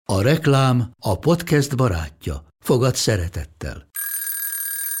A reklám a podcast barátja. Fogad szeretettel.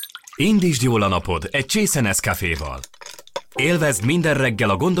 Indítsd jól a napod egy csésze Nescaféval. Élvezd minden reggel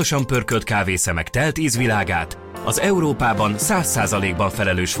a gondosan pörkölt kávészemek telt ízvilágát, az Európában 100%-ban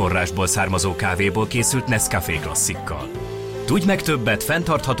felelős forrásból származó kávéból készült Nescafé klasszikkal. Tudj meg többet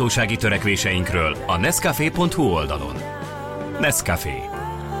fenntarthatósági törekvéseinkről a nescafé.hu oldalon. Nescafé.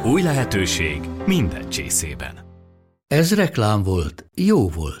 Új lehetőség minden csészében. Ez reklám volt, jó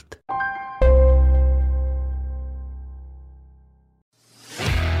volt.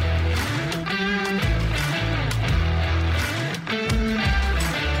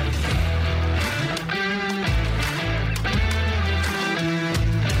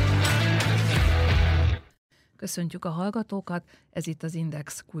 Köszöntjük a hallgatókat, ez itt az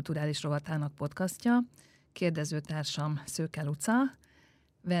Index kulturális rovatának podcastja. Kérdezőtársam Szőke Luca,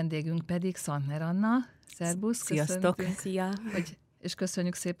 vendégünk pedig Szantner Anna. Szerbusz! Sziasztok! Szia! És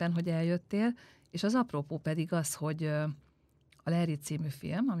köszönjük szépen, hogy eljöttél. És az apropó pedig az, hogy a Larry című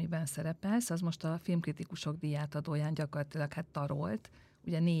film, amiben szerepelsz, az most a filmkritikusok díjátadóján gyakorlatilag tarolt.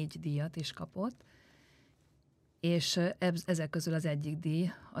 Ugye 4 díjat is kapott. És ezek közül az egyik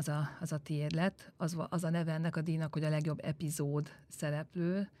díj, az a tiéd lett, az a neve ennek a díjnak, hogy a legjobb epizód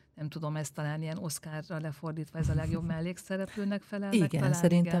szereplő. Nem tudom, ezt talán ilyen Oscarra lefordítva, ez a legjobb mellékszereplőnek felel. Igen, talán,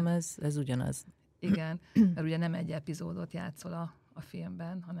 szerintem igen. Ez ugyanaz. Igen, mert ugye nem egy epizódot játszol a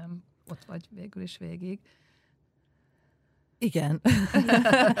filmben, hanem ott vagy végül is végig. Igen.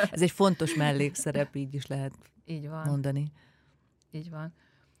 Ez egy fontos mellékszerep, így is lehet így van. mondani. Így van.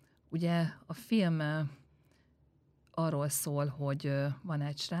 Ugye a film arról szól, hogy van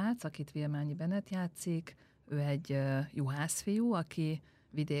egy srác, akit Villányi Bennett játszik, ő egy juhászfiú, aki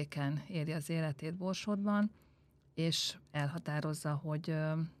vidéken éli az életét Borsodban, és elhatározza, hogy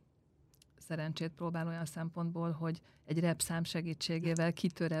szerencsét próbál olyan szempontból, hogy egy repszám segítségével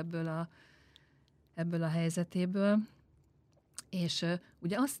kitör ebből a helyzetéből. És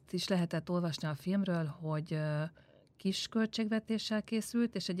ugye azt is lehetett olvasni a filmről, hogy kis költségvetéssel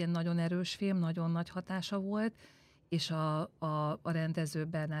készült, és egy ilyen nagyon erős film, nagyon nagy hatása volt, és a rendező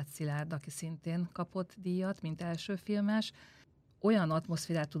Bernát Szilárd, aki szintén kapott díjat, mint első filmes, olyan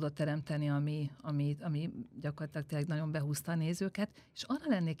atmoszférát tudott teremteni, ami gyakorlatilag tényleg nagyon behúzta a nézőket, és arra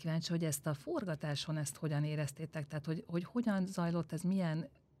lennék kíváncsi, hogy ezt a forgatáson ezt hogyan éreztétek, tehát hogy hogyan zajlott ez, milyen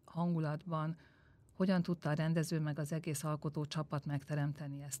hangulatban, hogyan tudta a rendező meg az egész alkotó csapat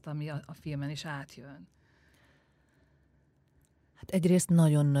megteremteni ezt, ami a filmen is átjön. Hát egyrészt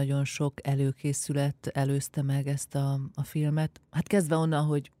nagyon-nagyon sok előkészület előzte meg ezt a filmet. Hát kezdve onnan,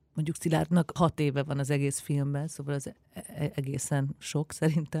 hogy mondjuk Szilárdnak 6 éve van az egész filmben, szóval az egészen sok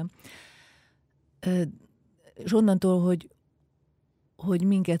szerintem. És onnantól, hogy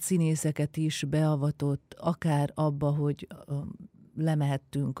minket színészeket is beavatott, akár abba, hogy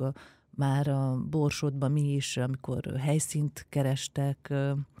lemehettünk már a Borsodba mi is, amikor helyszínt kerestek.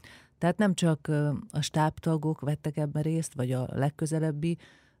 Tehát nem csak a stábtagok vettek ebben részt, vagy a legközelebbi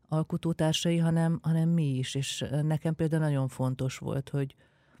alkotótársai, hanem mi is. És nekem például nagyon fontos volt, hogy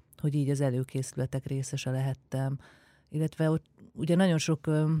így az előkészületek részese lehettem. Illetve ott ugye nagyon sok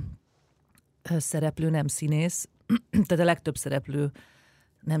szereplő nem színész, tehát a legtöbb szereplő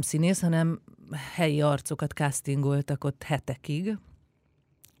nem színész, hanem helyi arcokat castingoltak ott hetekig,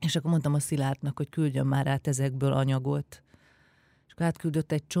 és akkor mondtam a Szilárdnak, hogy küldjön már át ezekből anyagot. És akkor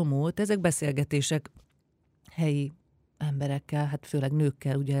átküldött egy csomót. Ezek beszélgetések helyi emberekkel, hát főleg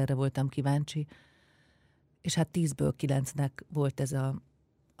nőkkel, ugye erre voltam kíváncsi. És hát 10-ből 9-nek volt ez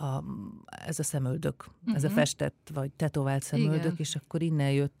a szemöldök, ez a festett vagy tetovált szemöldök, igen. És akkor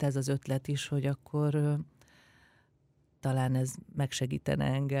innen jött ez az ötlet is, hogy akkor talán ez megsegítene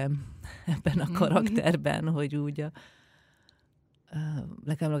engem ebben a karakterben, hogy úgy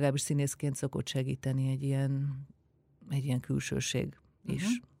nekem legalábbis színészként szokott segíteni egy ilyen külsőség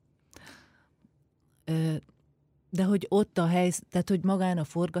is. De hogy ott tehát hogy magán a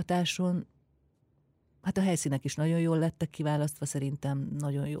forgatáson, hát a helyszínek is nagyon jól lettek kiválasztva, szerintem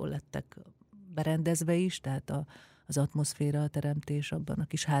nagyon jól lettek berendezve is, tehát az atmoszféra, a teremtés abban a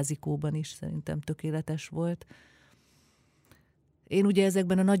kis házikóban is szerintem tökéletes volt. Én ugye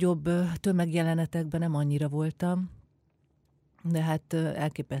ezekben a nagyobb tömegjelenetekben nem annyira voltam, de hát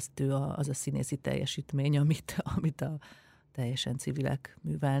elképesztő az a színészi teljesítmény, amit a teljesen civilek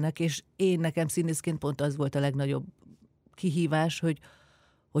művelnek, és nekem színészként pont az volt a legnagyobb kihívás,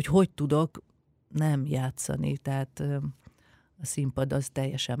 hogy tudok nem játszani, tehát a színpad az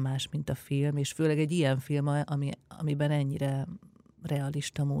teljesen más, mint a film, és főleg egy ilyen film, amiben ennyire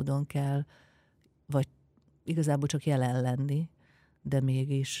realista módon kell, vagy igazából csak jelen lenni, de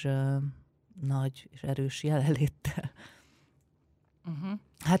mégis nagy és erős jelenléttel.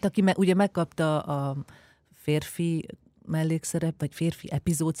 Hát aki ugye megkapta a férfi mellékszerep, vagy férfi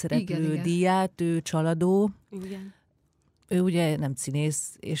epizódszereplő díját, ő Csaladó. Igen. Ő ugye nem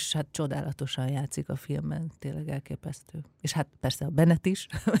színész, és hát csodálatosan játszik a filmben, tényleg elképesztő. És hát persze a Bennett is,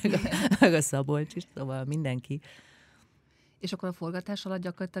 meg a Szabolcs is, szóval mindenki. És akkor a forgatás alatt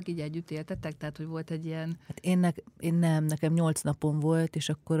gyakorlatilag így együtt éltetek? Tehát, hogy volt egy ilyen... Hát nekem 8 napom volt, és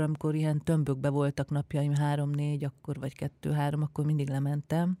akkor, amikor ilyen tömbökbe voltak napjaim, 3-4, akkor vagy 2-3, akkor mindig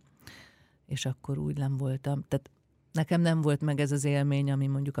lementem, és akkor úgy nem voltam. Tehát nekem nem volt meg ez az élmény, ami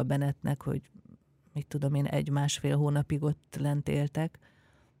mondjuk a Bennettnek, hogy mit tudom én, 1-1,5 hónapig ott lent éltek,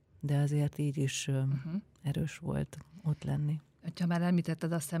 de azért így is erős volt ott lenni. Ha már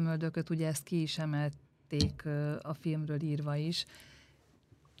említetted a szemöldököt, ugye ezt ki is emelték a filmről írva is,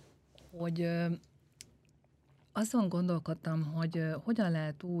 hogy azon gondolkodtam, hogy hogyan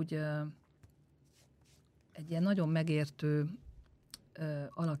lehet úgy egy ilyen nagyon megértő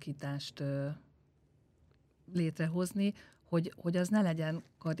alakítást létrehozni, hogy az ne legyen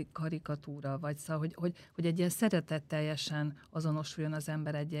karikatúra, vagy szóval, hogy egy ilyen szeretetteljesen azonosuljon az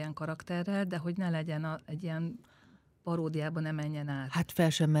ember egy ilyen karakterrel, de hogy ne legyen egy ilyen paródiában, ne menjen át. Hát fel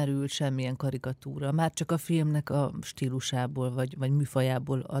sem merült semmilyen karikatúra. Már csak a filmnek a stílusából, vagy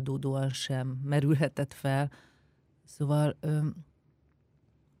műfajából adódóan sem merülhetett fel. Szóval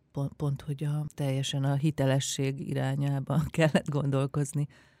pont hogy teljesen a hitelesség irányában kellett gondolkozni.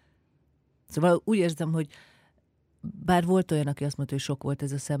 Szóval úgy érzem, hogy bár volt olyan, aki azt mondta, hogy sok volt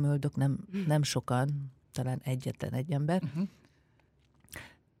ez a szemöldök, nem sokan, talán egyetlen egy ember.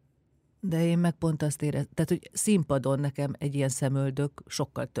 De én meg pont azt éreztem, tehát, hogy színpadon nekem egy ilyen szemöldök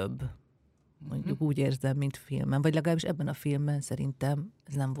sokkal több. Mondjuk úgy érzem, mint filmen. Vagy legalábbis ebben a filmben szerintem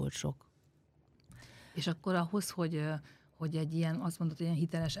ez nem volt sok. És akkor ahhoz, hogy egy ilyen, azt mondod, hogy ilyen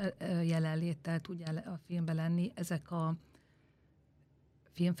hiteles jelenléttel tudja a filmben lenni, ezek a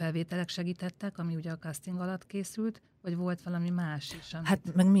filmfelvételek segítettek, ami ugye a casting alatt készült, vagy volt valami más is?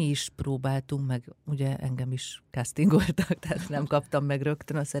 Hát meg mi is próbáltunk, meg ugye engem is castingoltak, tehát nem kaptam meg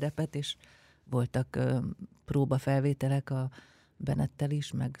rögtön a szerepet, és voltak próbafelvételek a Bennettel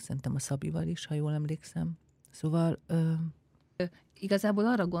is, meg szerintem a Szabival is, ha jól emlékszem. Szóval... Igazából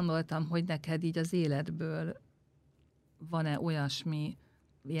arra gondoltam, hogy neked így az életből van-e olyasmi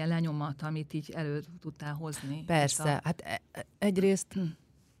ilyen lenyomat, amit így elő tudtál hozni? Persze, hát egyrészt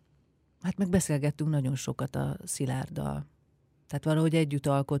hát meg beszélgettünk nagyon sokat a Szilárddal. Tehát valahogy együtt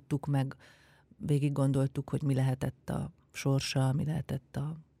alkottuk meg, végig gondoltuk, hogy mi lehetett a sorsa, mi lehetett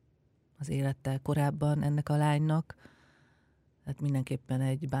az élete korábban ennek a lánynak. Hát mindenképpen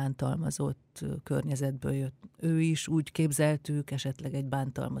egy bántalmazott környezetből jött. Ő is úgy képzeltük, esetleg egy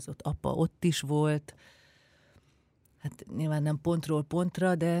bántalmazott apa ott is volt. Hát nyilván nem pontról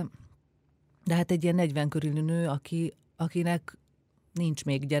pontra, de hát egy ilyen 40 körüli nő, akinek nincs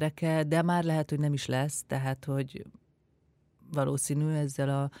még gyereke, de már lehet, hogy nem is lesz, tehát, hogy valószínű ezzel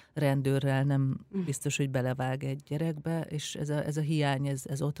a rendőrrel nem biztos, hogy belevág egy gyerekbe, és ez a hiány,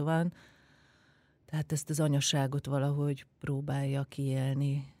 ez ott van. Tehát ezt az anyaságot valahogy próbálja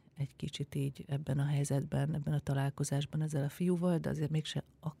kiélni egy kicsit így ebben a helyzetben, ebben a találkozásban ezzel a fiúval, de azért mégse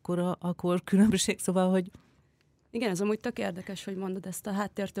akkora különbség, szóval, hogy... Igen, ez amúgy tök érdekes, hogy mondod ezt a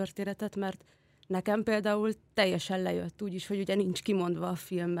háttértörténetet, mert nekem például teljesen lejött úgy is, hogy ugye nincs kimondva a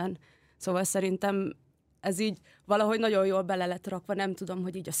filmben. Szóval szerintem ez így valahogy nagyon jól bele lett rakva, nem tudom,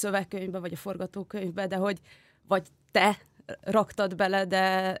 hogy így a szövegkönyvbe, vagy a forgatókönyvbe, de hogy vagy te raktad bele,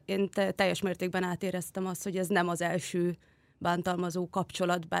 de én teljes mértékben átéreztem azt, hogy ez nem az első bántalmazó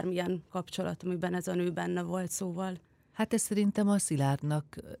kapcsolat, bármilyen kapcsolat, amiben ez a nő benne volt, szóval. Hát ez szerintem a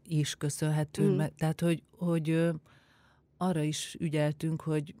Szilárdnak is köszönhető, tehát hogy arra is ügyeltünk,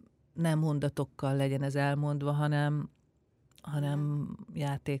 hogy nem mondatokkal legyen ez elmondva, hanem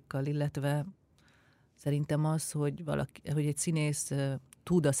játékkal, illetve szerintem az, hogy egy színész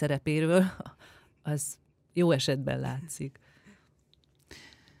tud a szerepéről, az jó esetben látszik.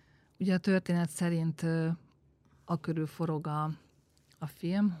 Ugye a történet szerint akörül forog a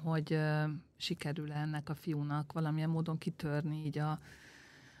film, hogy sikerül ennek a fiúnak valamilyen módon kitörni így a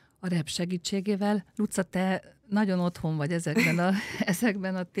rap segítségével. Luca, te nagyon otthon vagy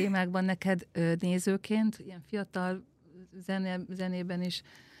ezekben a témákban, neked nézőként, ilyen fiatal zenében is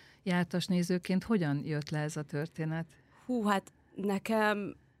jártas nézőként, hogyan jött le ez a történet? Hú, hát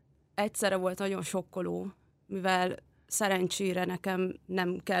nekem egyszerre volt nagyon sokkoló, mivel szerencsére nekem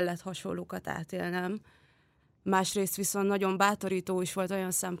nem kellett hasonlókat átélnem. Másrészt viszont nagyon bátorító is volt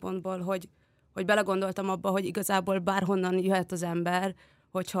olyan szempontból, hogy belegondoltam abba, hogy igazából bárhonnan jöhet az ember,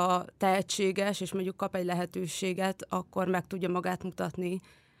 hogyha tehetséges, és mondjuk kap egy lehetőséget, akkor meg tudja magát mutatni.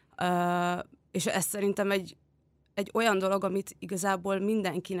 És ez szerintem egy olyan dolog, amit igazából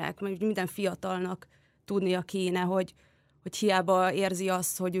mindenkinek, minden fiatalnak tudnia kéne, hogy hiába érzi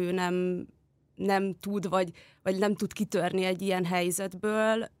azt, hogy ő nem tud, vagy nem tud kitörni egy ilyen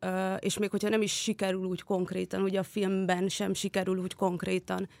helyzetből, és még hogyha nem is sikerül úgy konkrétan, ugye a filmben sem sikerül úgy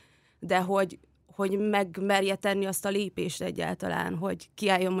konkrétan, de hogy megmerje tenni azt a lépést egyáltalán, hogy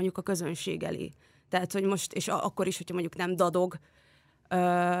kiálljon mondjuk a közönség elé. Tehát, hogy most, és akkor is, hogyha mondjuk nem dadog,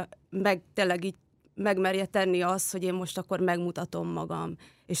 meg tényleg így megmerje tenni azt, hogy én most akkor megmutatom magam.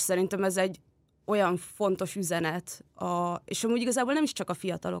 És szerintem ez egy olyan fontos üzenet, és amúgy igazából nem is csak a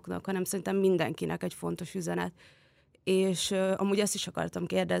fiataloknak, hanem szerintem mindenkinek egy fontos üzenet. És amúgy ezt is akartam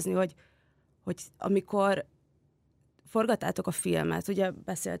kérdezni, hogy amikor forgattátok a filmet, ugye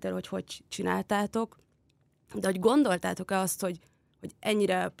beszéltél, hogy csináltátok, de hogy gondoltátok-e azt, hogy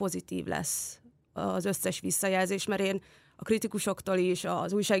ennyire pozitív lesz az összes visszajelzés, mert én a kritikusoktól is,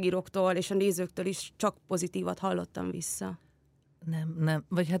 az újságíróktól és a nézőktől is csak pozitívat hallottam vissza. Nem,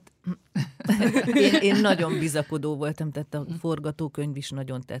 vagy hát én nagyon bizakodó voltam, tehát a forgatókönyv is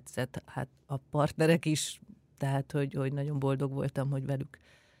nagyon tetszett, hát a partnerek is, tehát hogy nagyon boldog voltam, hogy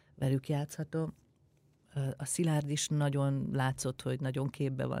velük játszhatom. A Szilárd is nagyon látszott, hogy nagyon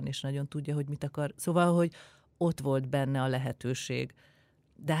képbe van, és nagyon tudja, hogy mit akar. Szóval, hogy ott volt benne a lehetőség.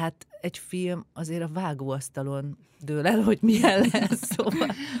 De hát egy film azért a vágóasztalon dől el, hogy milyen lesz. Szóval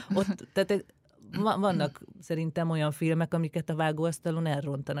ott, tehát vannak szerintem olyan filmek, amiket a vágóasztalon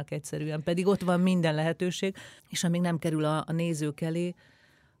elrontanak egyszerűen, pedig ott van minden lehetőség, és amíg nem kerül a nézők elé,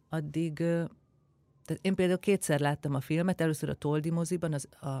 addig... Tehát én például 2-szer láttam a filmet, először a Toldi moziban,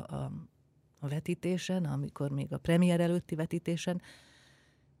 a vetítésen, amikor még a premier előtti vetítésen,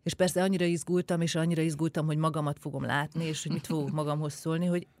 és persze annyira izgultam, hogy magamat fogom látni, és hogy mit fogok magamhoz szólni,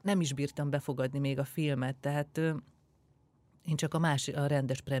 hogy nem is bírtam befogadni még a filmet, tehát én csak a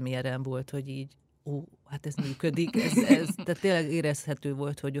rendes premiéren volt, hogy így, hát ez működik, tehát tényleg érezhető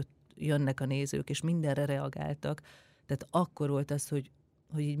volt, hogy ott jönnek a nézők, és mindenre reagáltak, tehát akkor volt az, hogy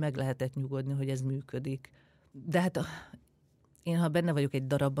így meg lehetett nyugodni, hogy ez működik. De hát én, ha benne vagyok egy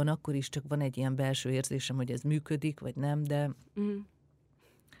darabban, akkor is csak van egy ilyen belső érzésem, hogy ez működik, vagy nem, de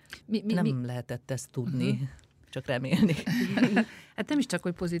nem lehetett ezt tudni, csak remélni. Hát nem is csak,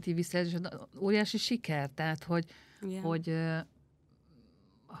 hogy pozitív visszajelzés, óriási siker, tehát, hogy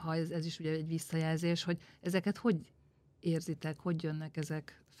ha ez is ugye egy visszajelzés, hogy ezeket hogy érzitek, hogy jönnek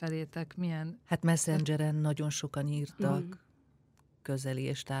ezek felétek, milyen... Hát Messengeren nagyon sokan írtak, közeli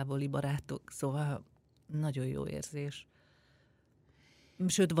és távoli barátok, szóval nagyon jó érzés.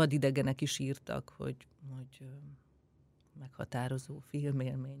 Sőt, vadidegenek is írtak, hogy meghatározó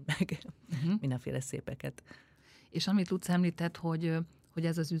filmélmény, meg mindenféle szépeket. És amit Luc említett, hogy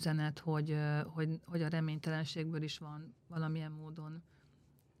ez az üzenet, hogy a reménytelenségből is van valamilyen módon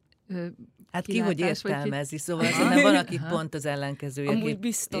hát ki, hogy értelmezi, szóval szerintem van, aki pont az ellenkezőjét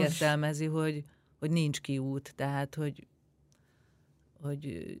értelmezi, hogy nincs kiút, tehát, hogy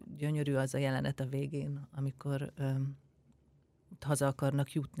gyönyörű az a jelenet a végén, amikor haza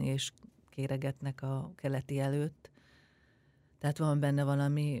akarnak jutni, és kéregetnek a keleti előtt. Tehát van benne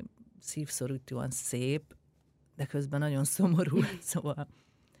valami szívszorítóan szép, de közben nagyon szomorú, szóval...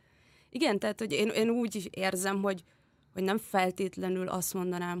 Igen, tehát hogy én úgy érzem, hogy nem feltétlenül azt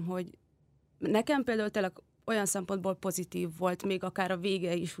mondanám, hogy nekem például tényleg olyan szempontból pozitív volt, még akár a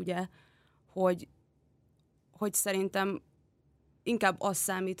vége is, ugye, hogy szerintem inkább az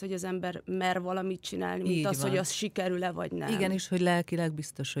számít, hogy az ember mer valamit csinálni, mint az, hogy az sikerül-e, vagy nem. Igen, és hogy lelkileg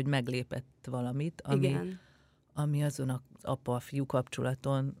biztos, hogy meglépett valamit, ami azon az apa-fiú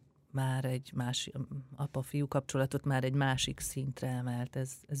kapcsolaton már apa-fiú kapcsolatot már egy másik szintre emelt,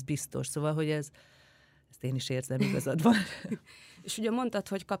 ez biztos. Szóval, hogy ezt én is érzem, igazad van. És ugye mondtad,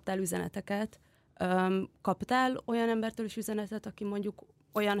 hogy kaptál üzeneteket. Kaptál olyan embertől is üzenetet, aki mondjuk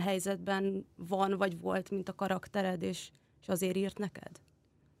olyan helyzetben van, vagy volt, mint a karaktered, és azért írt neked?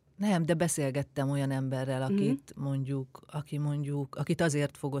 Nem, de beszélgettem olyan emberrel, akit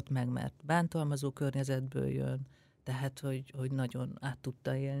azért fogott meg, mert bántalmazó környezetből jön, tehát, hogy nagyon át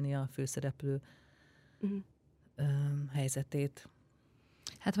tudta élni a főszereplő helyzetét.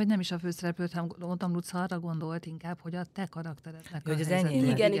 Hát, vagy nem is a főszereplőt, hanem mondtam, Luca arra gondolt inkább, hogy a te karakterednek hogy a az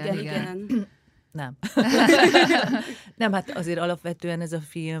helyzetét. Igen. Nem. Nem, hát azért alapvetően ez a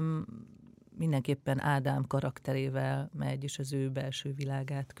film mindenképpen Ádám karakterével megy, és az ő belső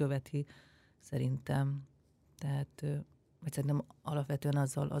világát követi, szerintem. Tehát szerintem alapvetően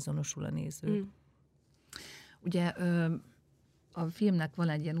azzal azonosul a néző. Ugye a filmnek van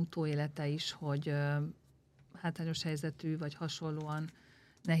egy ilyen utóélete is, hogy hátrányos helyzetű, vagy hasonlóan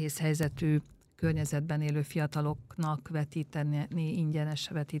nehéz helyzetű környezetben élő fiataloknak vetíteni, ingyenes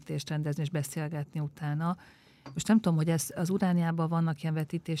vetítést rendezni és beszélgetni utána. Most nem tudom, hogy az Urániában vannak ilyen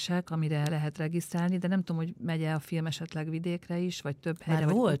vetítések, amire lehet regisztrálni, de nem tudom, hogy megy-e a film esetleg vidékre is, vagy több helyre.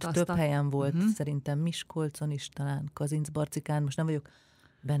 Már vagy volt, utaztak. több helyen volt, szerintem Miskolcon is, talán Kazincbarcikán, most nem vagyok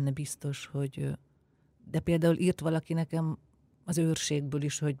benne biztos, hogy... De például írt valaki nekem az Őrségből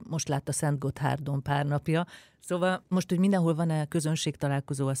is, hogy most látta Szent Gotthárdon pár napja. Szóval most, hogy mindenhol van-e közönség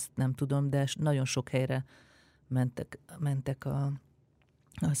találkozó, azt nem tudom, de nagyon sok helyre mentek a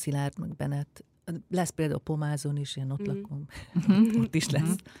Szilárd, meg Bennett. Lesz például Pomázon is, én ott lakom. Ott is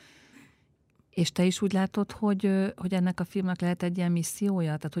lesz. És te is úgy látod, hogy ennek a filmnek lehet egy ilyen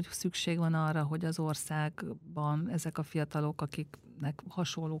missziója? Tehát, hogy szükség van arra, hogy az országban ezek a fiatalok, akiknek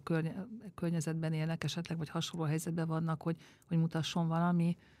hasonló környezetben élnek esetleg, vagy hasonló helyzetben vannak, hogy mutasson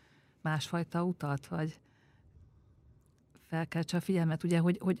valami másfajta utat, vagy felkeltse a figyelmet, ugye,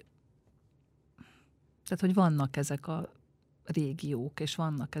 tehát, hogy vannak ezek a régiók, és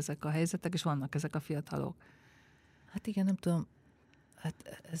vannak ezek a helyzetek, és vannak ezek a fiatalok. Hát igen, nem tudom,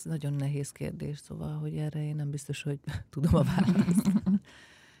 hát ez nagyon nehéz kérdés, szóval, hogy erre én nem biztos, hogy tudom a választ.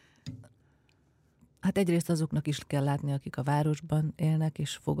 Hát egyrészt azoknak is kell látni, akik a városban élnek,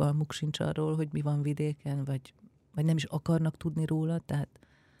 és fogalmuk sincs arról, hogy mi van vidéken, vagy nem is akarnak tudni róla, tehát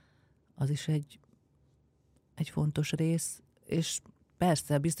az is egy fontos rész, és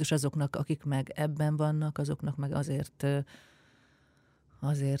persze, biztos azoknak, akik meg ebben vannak, azoknak meg azért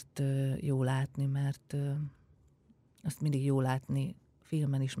jó látni, mert azt mindig jó látni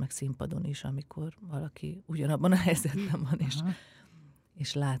filmen is, meg színpadon is, amikor valaki ugyanabban a helyzetben van,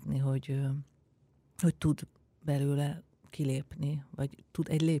 és látni, hogy tud belőle kilépni, vagy tud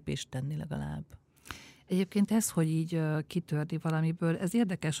egy lépést tenni legalább. Egyébként ez, hogy így kitörni valamiből, ez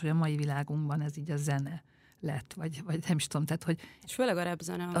érdekes, hogy a mai világunkban ez így a zene lett, vagy nem is tudom, tehát, hogy... És főleg a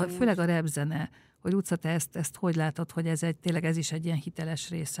rapzene. Főleg a rapzene, hogy Luca, te ezt hogy látod, hogy tényleg ez is egy ilyen hiteles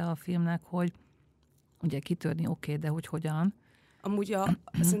része a filmnek, hogy ugye kitörni oké, de hogy hogyan? Amúgy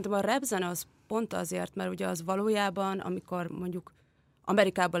szerintem a rapzene az pont azért, mert ugye az valójában, amikor mondjuk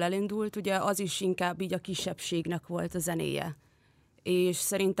Amerikából elindult, ugye az is inkább így a kisebbségnek volt a zenéje. És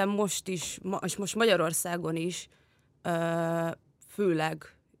szerintem most Magyarországon is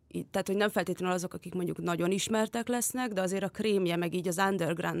főleg, tehát hogy nem feltétlenül azok, akik mondjuk nagyon ismertek lesznek, de azért a krémje, meg így az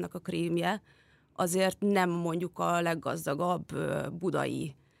undergroundnak a krémje, azért nem mondjuk a leggazdagabb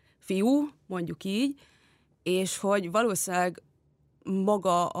budai fiú, mondjuk így, és hogy valószínűleg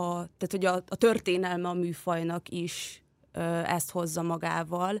maga tehát hogy a történelme a műfajnak is ezt hozza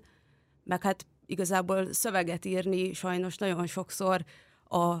magával, meg hát igazából szöveget írni sajnos nagyon sokszor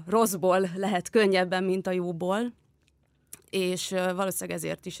a rosszból lehet könnyebben, mint a jóból, és valószínűleg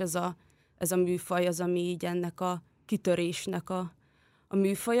ezért is ez a műfaj az, ami így ennek a kitörésnek a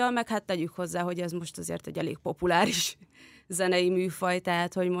műfaja, meg hát tegyük hozzá, hogy ez most azért egy elég populáris zenei műfaj,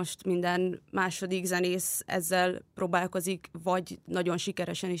 tehát hogy most minden második zenész ezzel próbálkozik, vagy nagyon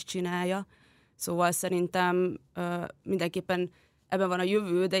sikeresen is csinálja. Szóval szerintem mindenképpen ebben van a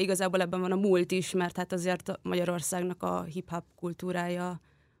jövő, de igazából ebben van a múlt is, mert hát azért Magyarországnak a hip-hop kultúrája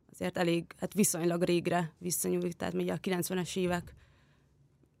azért elég, hát viszonylag régre visszanyúlik, tehát még a 90-es évek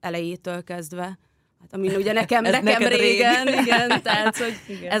elejétől kezdve. Hát, ami ugye nekem régen, igen, tehát hogy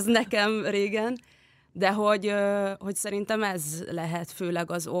igen. Ez nekem régen, de hogy szerintem ez lehet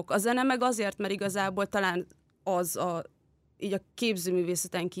főleg az ok. A zene meg azért, mert igazából talán így a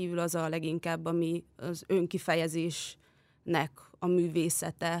képzőművészeten kívül az a leginkább, ami az önkifejezésnek a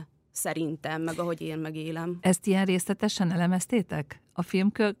művészete szerintem, meg ahogy én megélem. Ezt ilyen részletesen elemeztétek a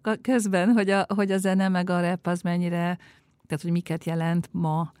film közben, hogy a zene meg a rap az mennyire, tehát hogy miket jelent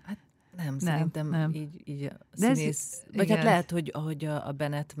ma? Hát szerintem nem. Így a színész, vagy hát lehet, hogy ahogy a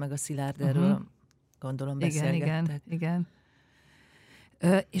Bennett meg a Szilárd erről gondolom beszélgettek. Igen.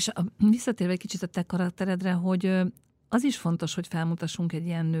 És visszatérve egy kicsit a te karakteredre, hogy az is fontos, hogy felmutassunk egy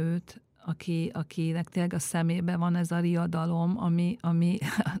ilyen nőt, akinek tényleg a szemében van ez a riadalom, ami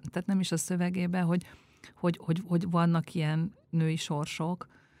tehát nem is a szövegében, hogy vannak ilyen női sorsok.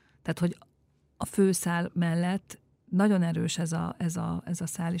 Tehát, hogy a főszál mellett nagyon erős ez a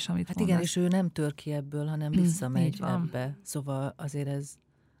szál is, amit hát mondasz. igen, és ő nem tör ki ebből, hanem visszamegy ebbe. Szóval azért ez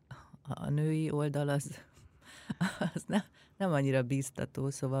a női oldal az nem annyira bíztató,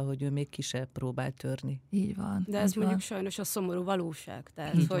 szóval, hogy ő még ki se próbál törni. Így van. De ez mondjuk sajnos a szomorú valóság.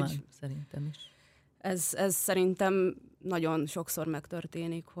 Tehát, így van, szerintem is. Ez szerintem nagyon sokszor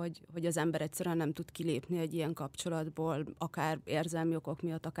megtörténik, hogy az ember egyszerűen nem tud kilépni egy ilyen kapcsolatból, akár érzelmi okok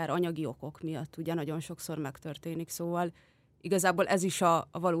miatt, akár anyagi okok miatt, ugye nagyon sokszor megtörténik, szóval igazából ez is a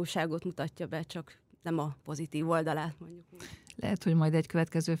valóságot mutatja be, csak nem a pozitív oldalát, mondjuk. Lehet, hogy majd egy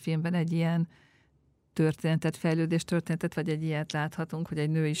következő filmben egy ilyen fejlődés történetet, vagy egy ilyet láthatunk, hogy egy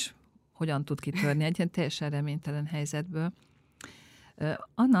nő is hogyan tud kitörni egy ilyen teljesen reménytelen helyzetből.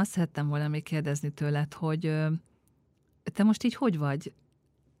 Anna, azt szerettem volna még kérdezni tőled, hogy te most így hogy vagy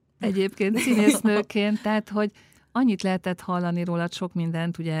egyébként színésznőként, tehát hogy annyit lehetett hallani rólad sok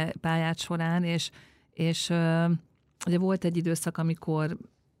mindent ugye pályád során, és ugye volt egy időszak, amikor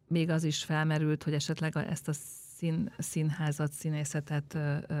még az is felmerült, hogy esetleg ezt a színházat, színészetet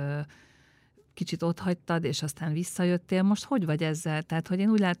kicsit otthagytad, és aztán visszajöttél. Most hogy vagy ezzel? Tehát, hogy én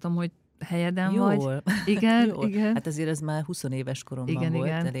úgy látom, hogy helyeden Jól. vagy. Igen, Jól. igen. Hát azért ez már 20 éves koromban volt,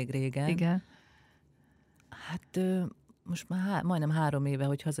 elég régen. Igen. Hát most már majdnem 3 éve,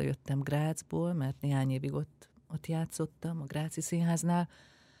 hogy hazajöttem Grazból, mert néhány évig ott játszottam a Gráci Színháznál,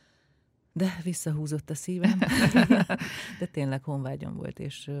 de visszahúzott a szívem. De tényleg honvágyam volt,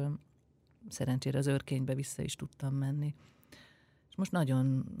 és szerencsére az Örkénybe vissza is tudtam menni. És most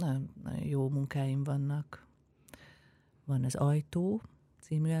nagyon, nagyon, nagyon jó munkáim vannak. Van az Ajtó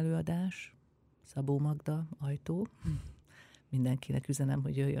című előadás, Szabó Magda Ajtó. Mindenkinek üzenem,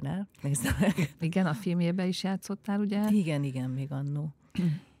 hogy jöjjön el, nézze meg. Igen, a filmjében is játszottál, ugye? Igen, még annó.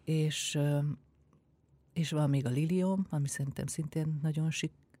 És van még a Liliom, ami szerintem szintén nagyon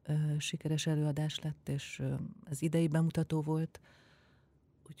sikeres előadás lett, és ez idei bemutató volt.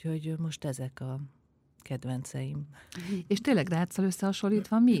 Úgyhogy most ezek a kedvenceim. És tényleg Gráccal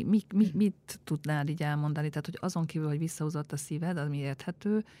összehasonlítva, mit tudnál így elmondani? Tehát, hogy azon kívül, hogy visszahúzott a szíved, ami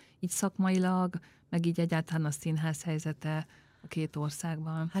érthető, így szakmailag, meg így egyáltalán a színház helyzete a két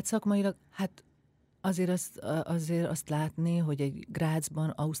országban. Hát szakmailag, azért azt látni, hogy egy Grazban,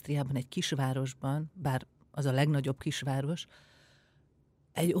 Ausztriában, egy kisvárosban, bár az a legnagyobb kisváros,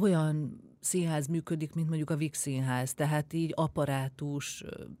 egy olyan színház működik, mint mondjuk a Víg Színház, tehát így apparátus,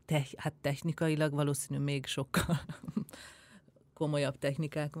 hát technikailag valószínű még sokkal komolyabb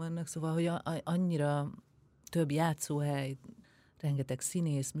technikák vannak, szóval, hogy annyira több játszóhely, rengeteg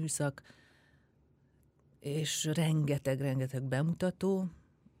színész, műszak, és rengeteg bemutató,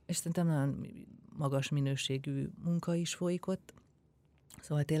 és szerintem nagyon magas minőségű munka is folyik ott.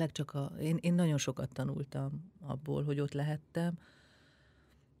 Szóval tényleg csak én nagyon sokat tanultam abból, hogy ott lehettem.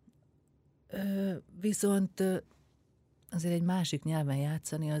 Viszont azért egy másik nyelven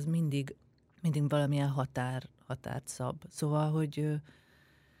játszani, az mindig valamilyen határt szab. Szóval, hogy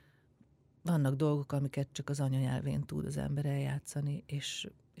vannak dolgok, amiket csak az anyanyelvén tud az ember eljátszani, és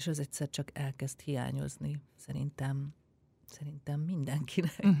az egyszer csak elkezd hiányozni, szerintem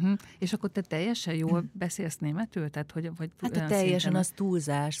mindenkinek. És akkor te teljesen jól beszélsz németül? Tehát, vagy hát a teljesen az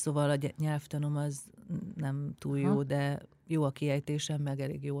túlzás, szóval a nyelvtanom az nem túl jó, de jó a kiejtésem, meg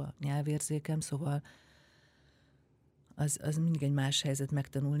elég jó a nyelvérzékem, szóval az mindig egy más helyzet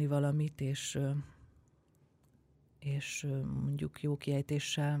megtanulni valamit, és mondjuk jó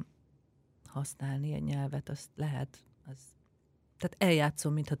kiejtéssel használni egy nyelvet, azt lehet. Tehát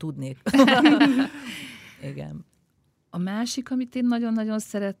eljátszom, mintha tudnék. Igen. A másik, amit én nagyon-nagyon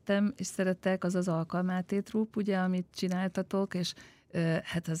szerettem, és szeretek, az Alkalmáté Trupp, ugye, amit csináltatok, és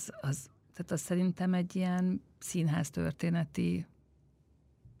hát az szerintem egy ilyen színháztörténeti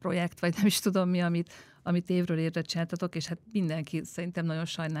projekt, vagy nem is tudom mi, amit évről évre csináltatok, és hát mindenki szerintem nagyon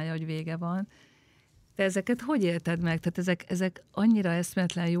sajnálja, hogy vége van. Te ezeket hogy élted meg? Tehát ezek annyira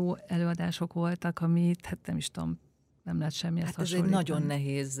eszméletlen jó előadások voltak, amit, hát nem is tudom, nem lehet semmihez hasonlítani. Ez egy nagyon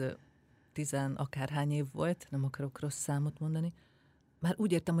nehéz 10 akárhány év volt, nem akarok rossz számot mondani. Már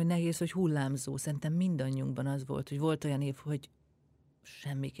úgy értem, hogy nehéz, hogy hullámzó. Szerintem mindannyiunkban az volt, hogy volt olyan év, hogy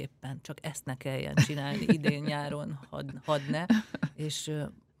semmiképpen csak ezt ne kelljen csinálni idén nyáron, hadd ne. És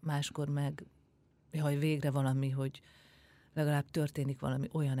máskor meg, jaj, végre valami, hogy legalább történik valami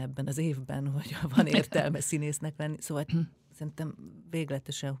olyan ebben az évben, hogy van értelme színésznek lenni. Szóval szerintem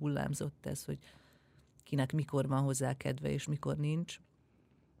végletesen hullámzott ez, hogy kinek mikor van hozzá kedve, és mikor nincs.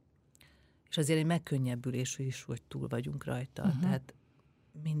 És azért egy megkönnyebbülés is, hogy túl vagyunk rajta. Tehát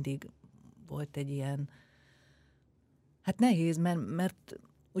mindig volt egy ilyen, hát nehéz, mert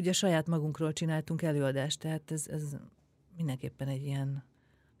ugye saját magunkról csináltunk előadást, tehát ez mindenképpen egy ilyen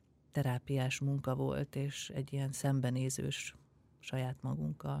terápiás munka volt, és egy ilyen szembenézős saját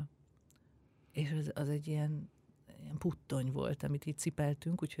magunkkal. És az egy ilyen puttony volt, amit itt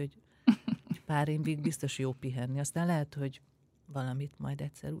cipeltünk, úgyhogy pár évig biztos jó pihenni. Aztán lehet, hogy valamit majd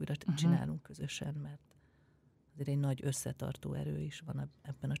egyszer újra csinálunk közösen, mert azért egy nagy összetartó erő is van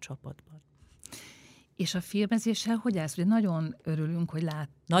ebben a csapatban. És a filmezéssel hogy állsz? Ugye nagyon örülünk, hogy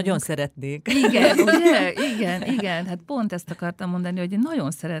láttunk. Nagyon szeretnék. Igen, ugye? Igen. Hát pont ezt akartam mondani, hogy én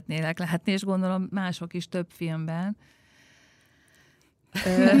nagyon szeretnélek látni, és gondolom mások is több filmben.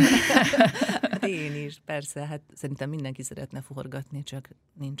 Hát én is, persze. Hát szerintem mindenki szeretne forgatni, csak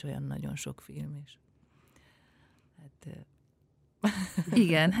nincs olyan nagyon sok film is. Hát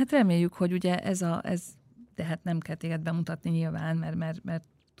Igen, hát reméljük, hogy ugye ez de hát nem kell téged bemutatni nyilván, mert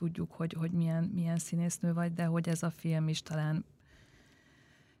tudjuk, hogy milyen színésznő vagy, de hogy ez a film is talán,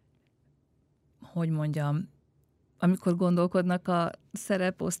 hogy mondjam, amikor gondolkodnak a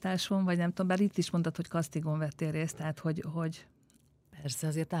szereposztáson, vagy nem tudom, bár itt is mondtad, hogy castingon vettél részt, tehát hogy... Persze,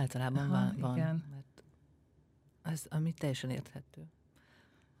 azért általában van. Igen. Mert az, ami teljesen érthető,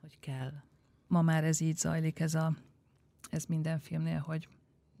 hogy kell. Ma már ez így zajlik, ez minden filmnél, hogy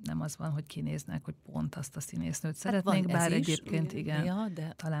nem az van, hogy kinéznek, hogy pont azt a színésznőt szeretnénk, bár egyébként igen, ja,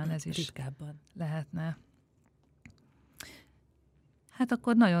 de talán ez is ritkábban lehetne. Hát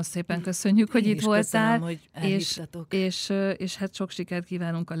akkor nagyon szépen köszönjük, hogy itt voltál, köszönöm, hogy és hát sok sikert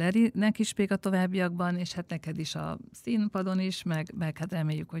kívánunk a Lerinek is még a továbbiakban, és hát neked is a színpadon is, meg hát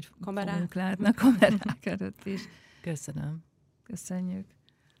reméljük, hogy fogunk látni a kamerák előtt is. Köszönöm. Köszönjük.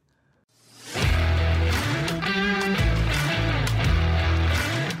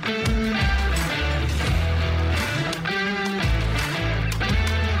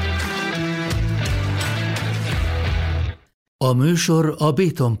 A műsor a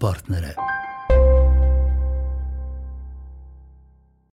Béton partnere.